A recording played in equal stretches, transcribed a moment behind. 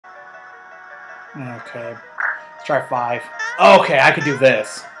Okay. Let's try 5. Okay, I could do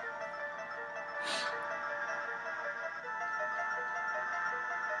this.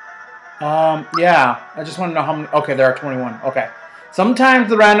 Yeah. I just want to know how many... Okay, there are 21. Okay. Sometimes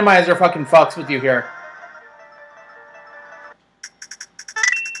the randomizer fucking fucks with you here.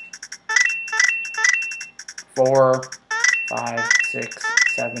 Four, 5, 6,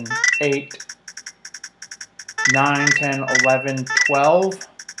 7, 8, 9, 10, 11, 12,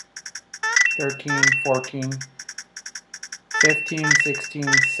 13, 14, 15,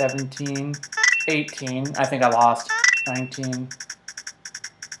 16, 17, 18. I think I lost. 19,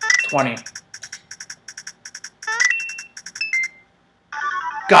 20.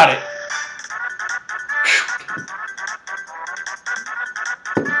 Got it.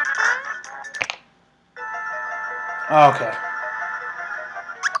 Okay.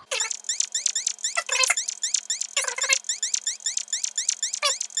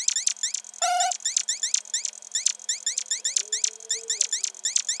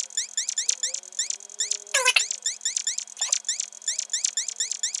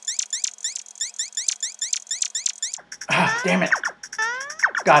 Ah, damn it.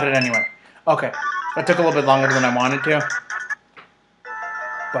 Got it anyway. Okay. That took a little bit longer than I wanted to.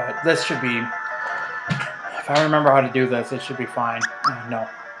 But this should be... If I remember how to do this, it should be fine. No.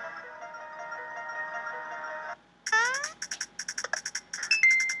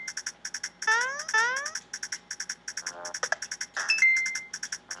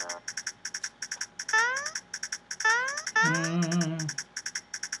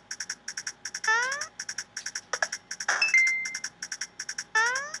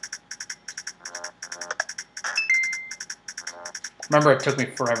 Remember, it took me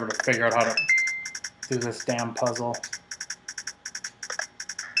forever to figure out how to do this damn puzzle.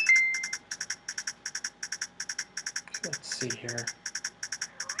 Let's see here.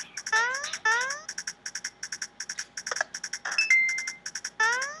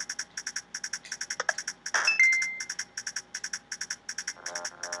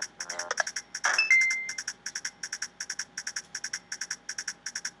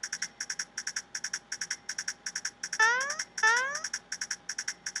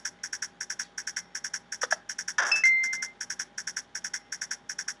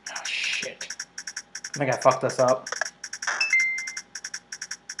 I think I fucked this up.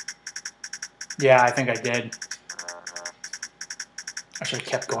 Yeah, I think I did. I should have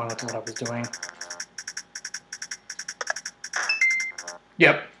kept going with what I was doing.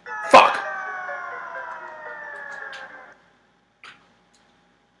 Yep. Fuck!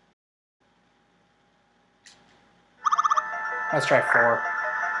 Let's try 4.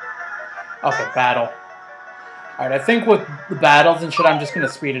 Okay, battle. Alright, I think with the battles and shit, I'm just gonna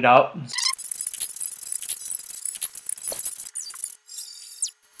speed it up.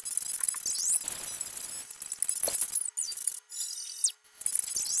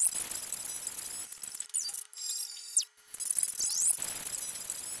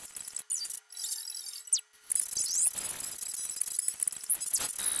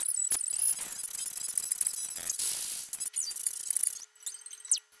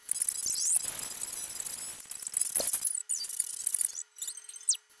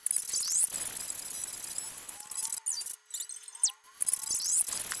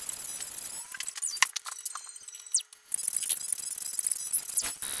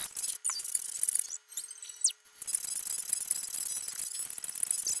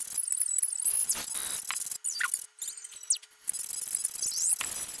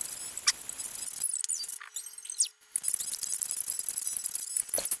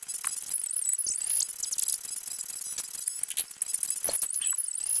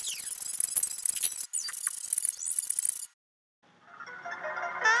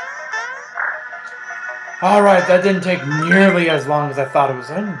 Alright, that didn't take nearly as long as I thought it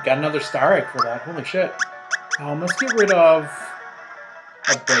was. I got another star egg for that. Holy shit. Let's get rid of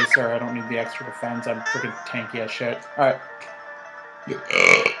a bracer. I don't need the extra defense. I'm freaking tanky as shit. Alright.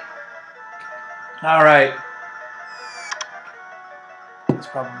 Alright. It's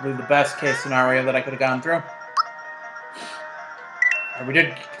probably the best case scenario that I could have gone through. Right, we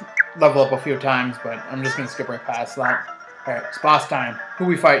did level up a few times, but I'm just going to skip right past that. Alright, it's boss time. Who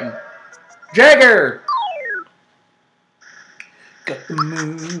we fighting? Jagger! Got the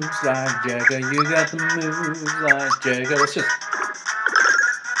moves like Jagger, you got the moves like Jagger. Let's just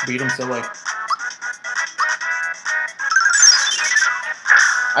beat him silly.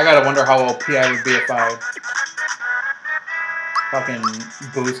 I gotta wonder how OP I would be if I fucking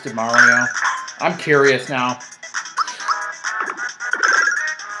boosted Mario. I'm curious now.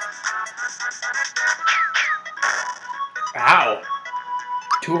 Ow!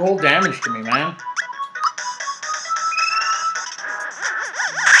 2 2 whole damage to me, man.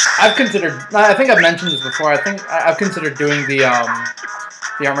 I've considered, I think I've mentioned this before, I've considered doing the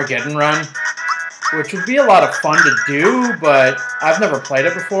Armageddon run, which would be a lot of fun to do, but I've never played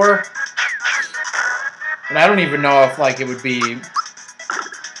it before. And I don't even know if, like, it would be,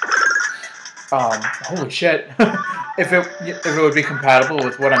 holy shit, if it would be compatible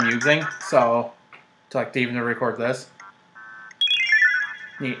with what I'm using, so, to even record this.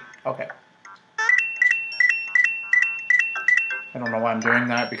 Neat, okay. I don't know why I'm doing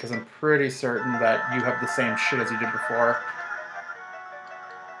that, because I'm pretty certain that you have the same shit as you did before.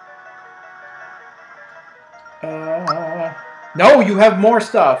 No, you have more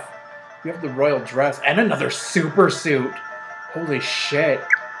stuff! You have the royal dress, and another super suit! Holy shit.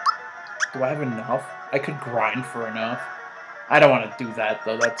 Do I have enough? I could grind for enough. I don't want to do that,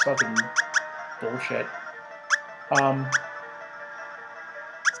 though. That's fucking bullshit.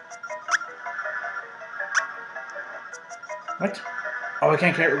 What? Oh, I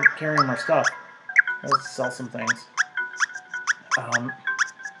can't carry any more stuff. Let's sell some things.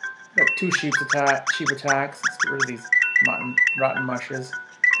 Got 2 sheep attacks. Let's get rid of these rotten mushes.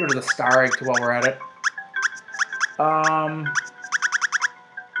 Get rid of the star egg too while we're at it.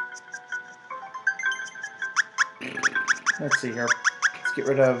 Let's see here. Let's get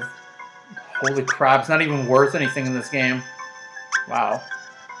rid of... Holy crap, it's not even worth anything in this game. Wow.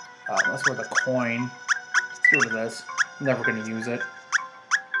 That's worth a coin. Let's get rid of this. Never gonna use it.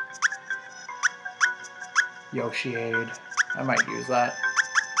 Yoshi-aid. I might use that.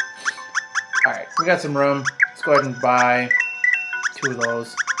 Alright, we got some room. Let's go ahead and buy 2 of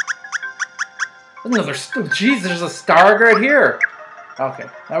those. Another... Jeez, there's a star right here! Okay,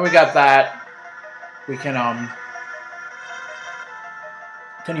 now we got that. We can,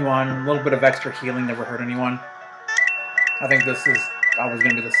 continue on. A little bit of extra healing never hurt anyone. I think this is always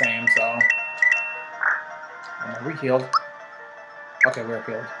going to be the same, so... Are we healed? Okay, we're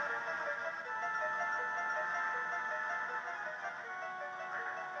healed.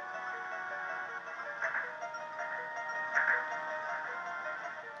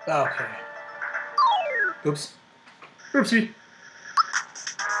 Okay. Oops. Oopsie.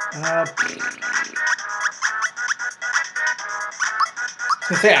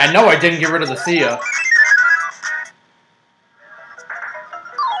 I know I didn't get rid of the Sia.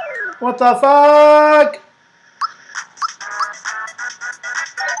 What the fuck?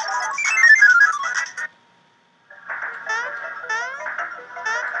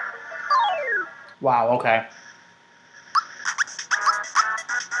 Wow, okay.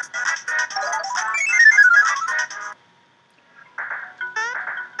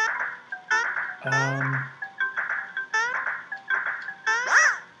 Ow.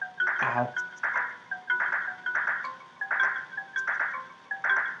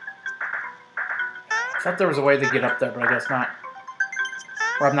 I thought there was a way to get up there, but I guess not.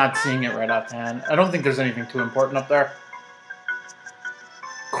 Or I'm not seeing it right offhand. I don't think there's anything too important up there.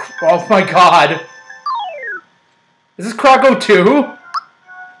 Oh my god! Is this Croco 2?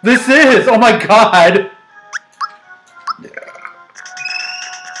 This is! Oh my god!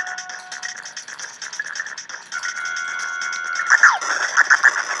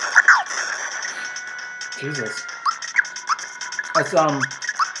 Jesus. Let's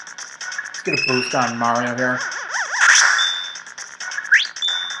get a boost on Mario here.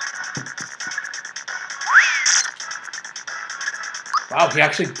 Wow, he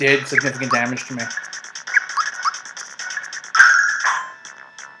actually did significant damage to me.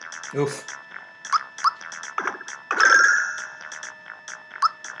 Oof.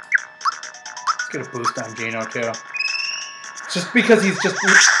 Let's get a boost on Geno too. Just because he's just...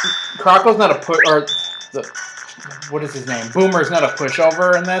 Croco's not a push... Or... What is his name? Boomer's not a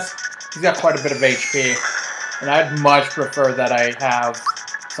pushover in this. He's got quite a bit of HP. And I'd much prefer that I have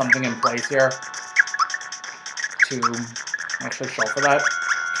something in place here to actually show for that.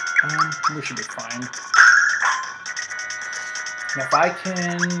 We should be fine. And if I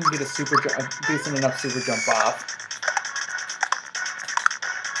can get a decent enough super jump off.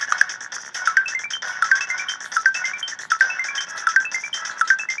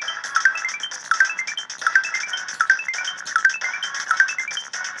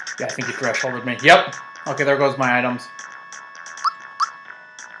 Yeah, I think he thresholded me. Yep. Okay, there goes my items.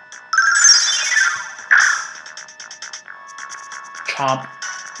 Chomp.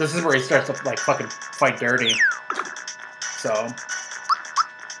 This is where he starts to, like, fucking fight dirty. So.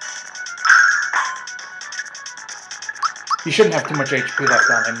 He shouldn't have too much HP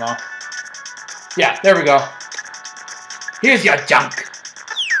left on him, though. Yeah, there we go. Here's your junk.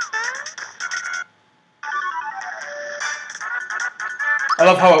 I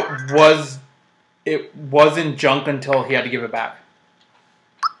love how it wasn't junk until he had to give it back.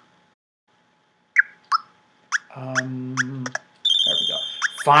 There we go.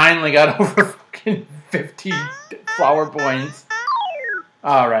 Finally got over fucking 50 flower points.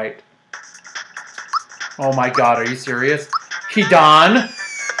 Alright. Oh my god, are you serious? He done?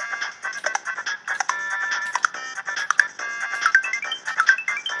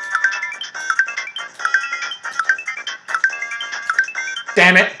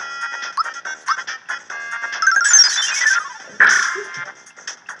 Damn it.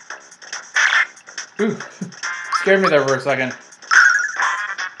 Ooh. Scared me there for a second.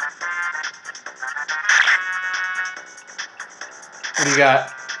 What do you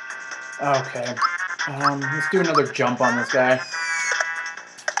got? Okay. Let's do another jump on this guy.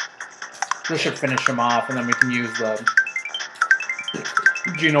 This should finish him off, and then we can use the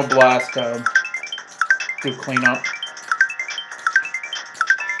Geno Blast to do cleanup.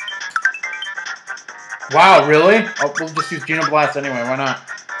 Wow, really? Oh, we'll just use Geno Blast anyway, why not?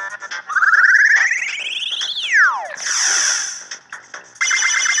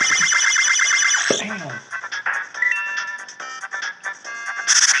 Damn.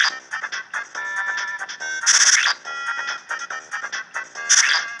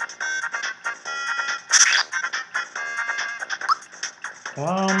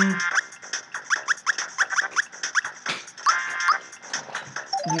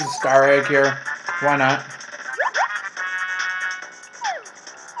 Use a Star Egg here. Why not?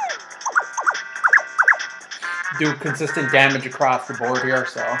 Do consistent damage across the board here,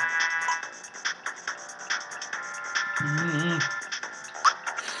 so.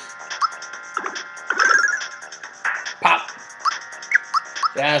 Pop!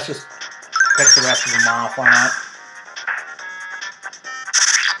 Yeah, let's just pick the rest of them off, why not?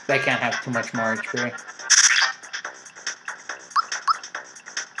 They can't have too much more HP.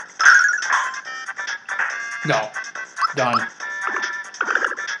 No. Done.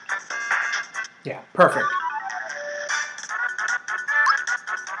 Yeah, perfect.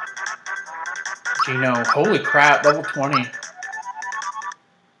 Geno, holy crap, level 20.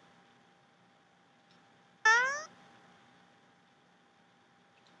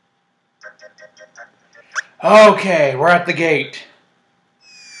 Okay, we're at the gate.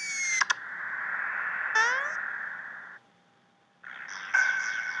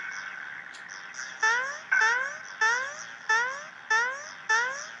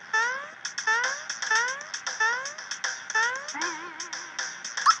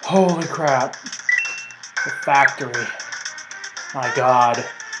 Holy crap. The factory. My god.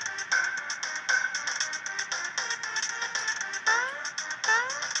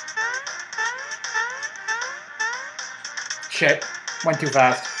 Shit. Went too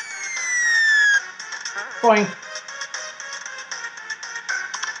fast. Boing.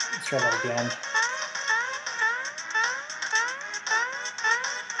 Let's try that again.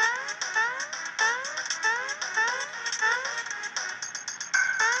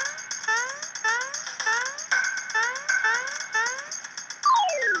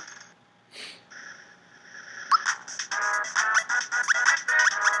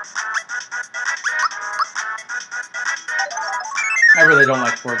 I really don't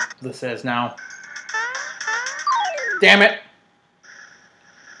like where this is now. Damn it!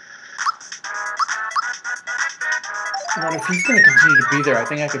 Well, if he's going to continue to be there, I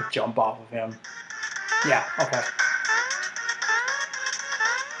think I could jump off of him. Yeah, okay.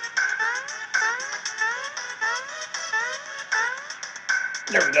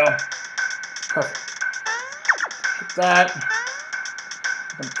 There we go. Perfect. Hit that.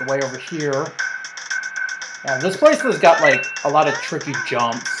 Jump the way over here. Yeah, this place has got like a lot of tricky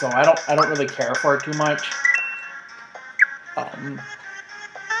jumps, so I don't really care for it too much. But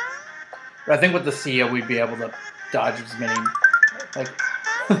I think with the Sia we'd be able to dodge as many, like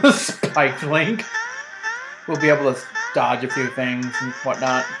Spike Link. We'll be able to dodge a few things and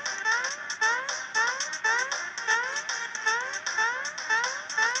whatnot.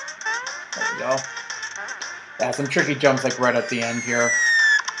 There we go. Yeah, some tricky jumps like right at the end here.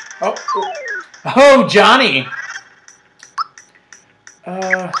 Oh, oh, Johnny!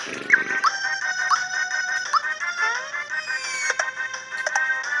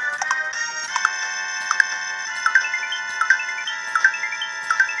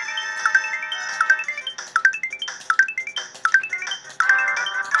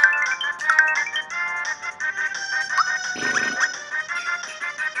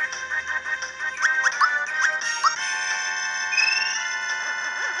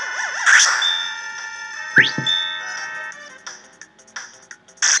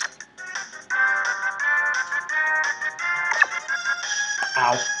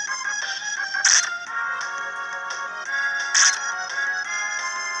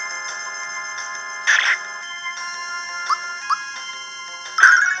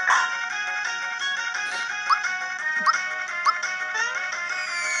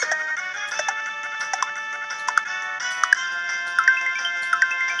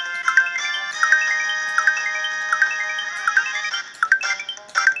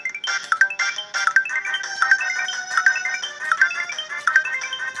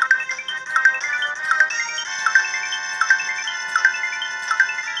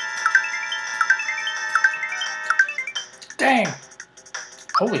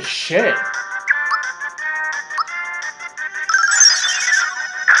 Holy shit.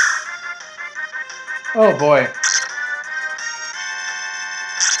 Oh boy.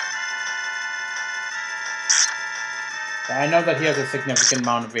 I know that he has a significant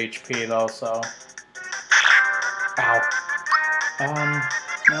amount of HP though, so... Ow.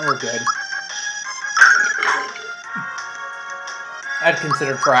 Now we're good. I'd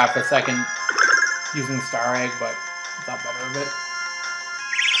considered for half a second using the Star Egg, but I thought better of it.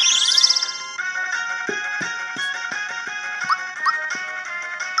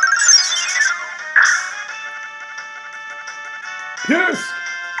 Yes!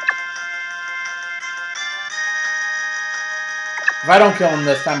 If I don't kill him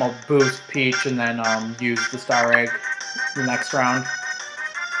this time, I'll boost Peach and then use the Star Egg the next round.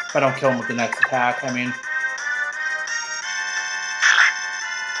 If I don't kill him with the next attack, I mean.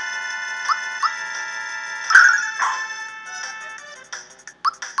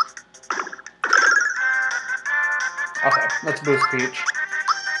 Okay, let's boost Peach.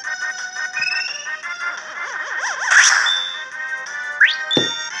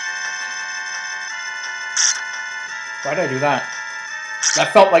 Why did I do that?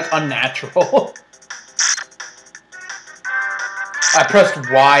 That felt like unnatural. I pressed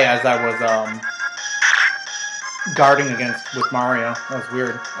Y as I was guarding against with Mario. That was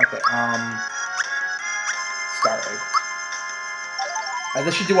weird. Okay, Star Egg.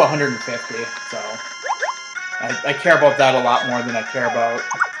 This should do 150, so I care about that a lot more than I care about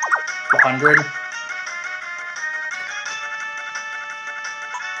the 100.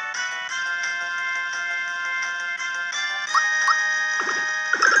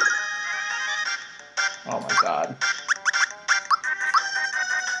 Oh my god.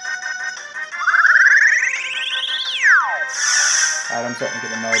 Alright, I'm starting to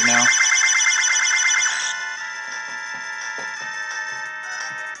get annoyed now.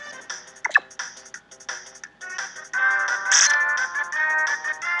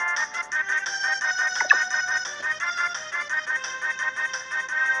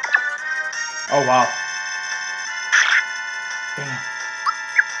 Oh wow. Damn.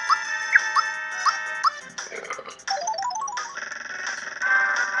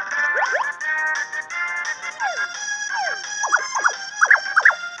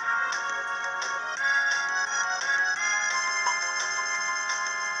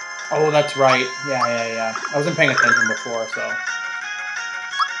 Oh, that's right. Yeah. I wasn't paying attention before, so...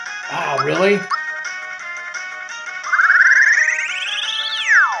 Ah, really?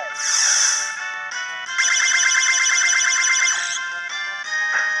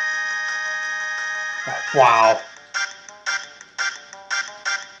 Oh, wow.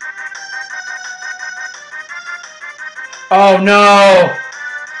 Oh, no!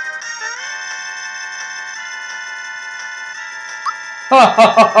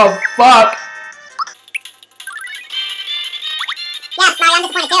 Oh, fuck! Yeah, Mario, I'm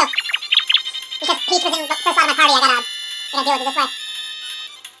disappointed too. Because Peach was in the first spot of my party, I gotta deal with it this way.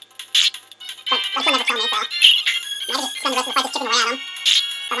 But she'll never kill me, so... I could just spend the rest of the fight just chipping away at him. If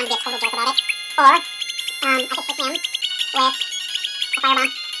I wanted to be a total jerk about it. Or, I could hit him with a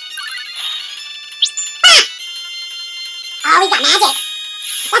firebomb. Ah! Oh, he's got magic!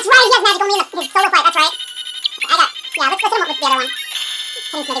 That's right, he has magic only in his solo fight, that's right. Okay, yeah, let's hit him up with the other one.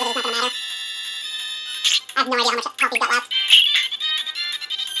 Hitting Smitty with it is not gonna matter. I have no idea how much health he's got left.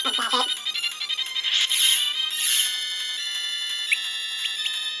 That's a bad hit.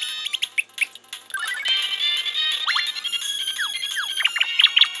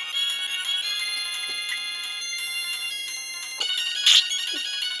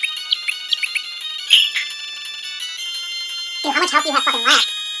 Dude, how much health do you have fucking left?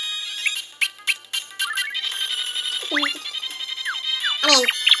 I mean,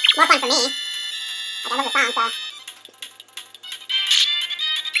 more fun for me. Like, I love the song, so...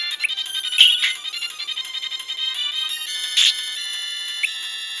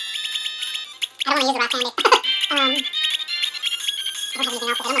 I don't want to use the rock candy. I don't have anything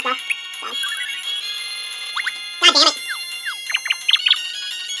else to hit him with, though, so... God damn it.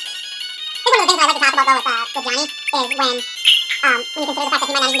 I think one of the things I like to talk about, though, with Johnny, is when you consider the fact that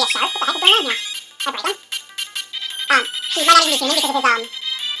he might not even be a shark. What the heck is going on here? I break him. He might not even be human because of his,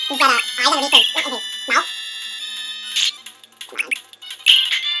 he's got eyes underneath his mouth. Come on.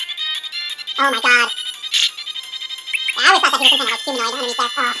 Oh my god. I always thought that he was some kind of like humanoid underneath there.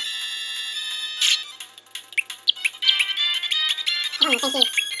 Oh. I don't even think he's...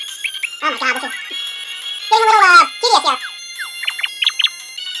 Oh my god, this is getting a little, tedious here.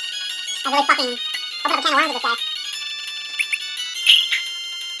 I really fucking opened up a can of worms with this guy.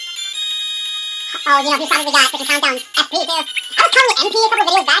 Oh Oh, you know, he probably got freaking countdown FP too. I was telling you MP a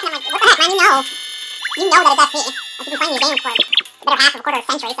couple videos back, and I'm like, what the heck, man? You know that it's FP. Like, you've been playing these games for the better half of a quarter of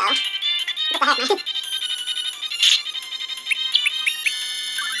a century, so what the heck, man? Dude,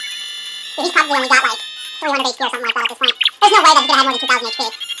 he's probably only got like 300 HP or something like that at this point. There's no way that he's gonna have more than 2,000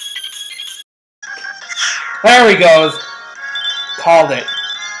 HP. There he goes. Called it.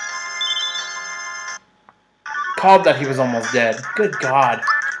 Called that he was almost dead. Good God.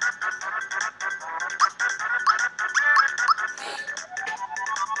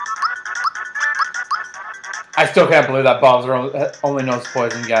 I still can't believe that Bowser only knows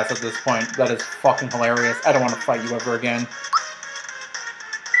poison gas at this point. That is fucking hilarious. I don't want to fight you ever again.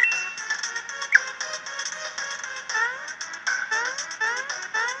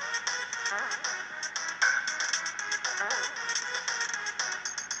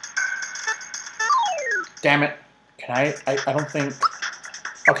 Damn it. Can I don't think...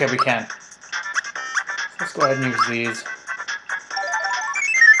 Okay, we can. Let's go ahead and use these.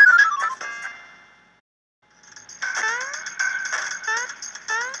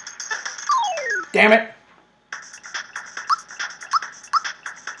 Damn it!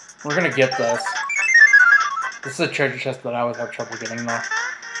 We're gonna get this. This is a treasure chest that I always have trouble getting, though.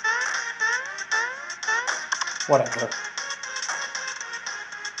 Whatever.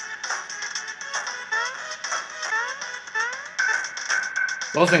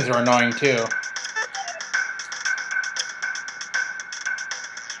 Those things are annoying, too.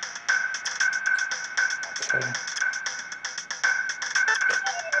 Okay.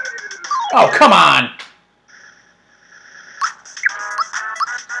 Oh, come on!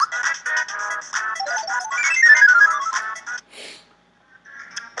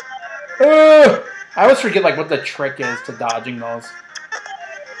 I always forget, like, what the trick is to dodging those.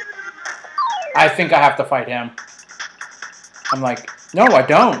 I think I have to fight him. I'm like, no, I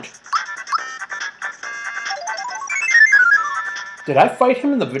don't. Did I fight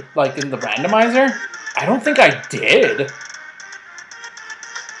him in the randomizer? I don't think I did.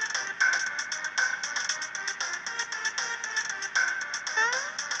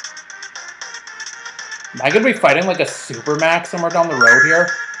 Am I gonna be fighting like a super max somewhere down the road here?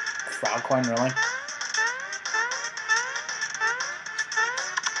 Frog coin, really?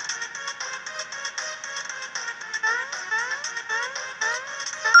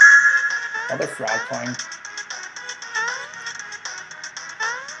 Another frog coin.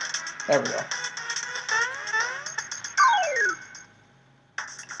 There we go.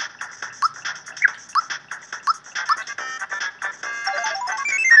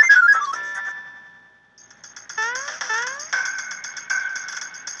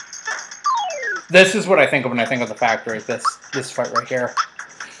 This is what I think of when I think of the factory. This fight right here,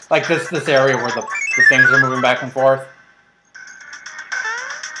 like this area where the things are moving back and forth.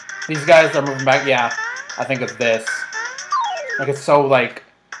 These guys are moving back. Yeah, I think of this. Like it's so like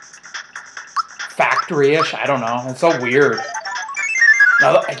factory-ish. I don't know. It's so weird.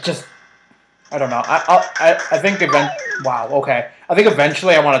 No, I don't know. I think wow. Okay. I think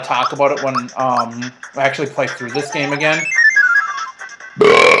eventually I want to talk about it when I actually play through this game again.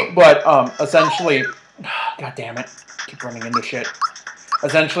 But essentially, god damn it, keep running into shit.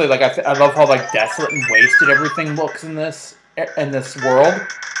 Essentially, like I love how like desolate and wasted everything looks in this world.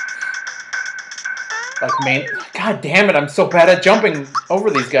 Like god damn it, I'm so bad at jumping over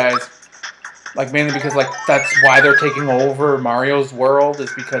these guys. Like mainly because like that's why they're taking over Mario's world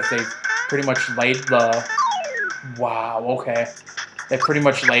is because they pretty much laid the wow. Okay, they pretty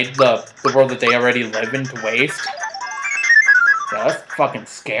much laid the world that they already live in to waste. Yeah, that's fucking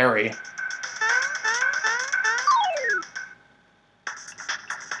scary.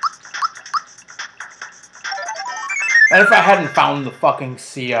 And if I hadn't found the fucking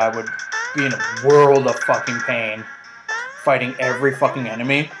sea, I would be in a world of fucking pain. Fighting every fucking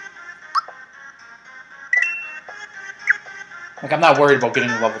enemy. Like, I'm not worried about getting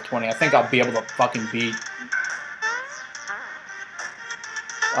to level 20. I think I'll be able to fucking beat...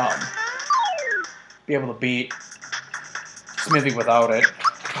 be able to beat... Smithy without it.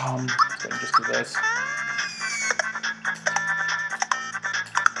 Let's just do this.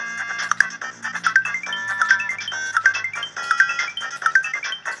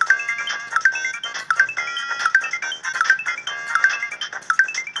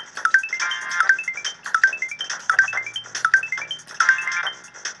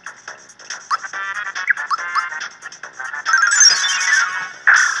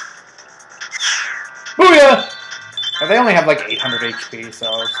 Booyah! They only have like 800 HP,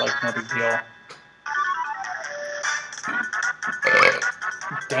 so it's like no big deal.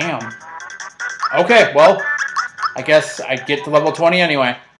 Damn. Okay, well, I guess I get to level 20 anyway.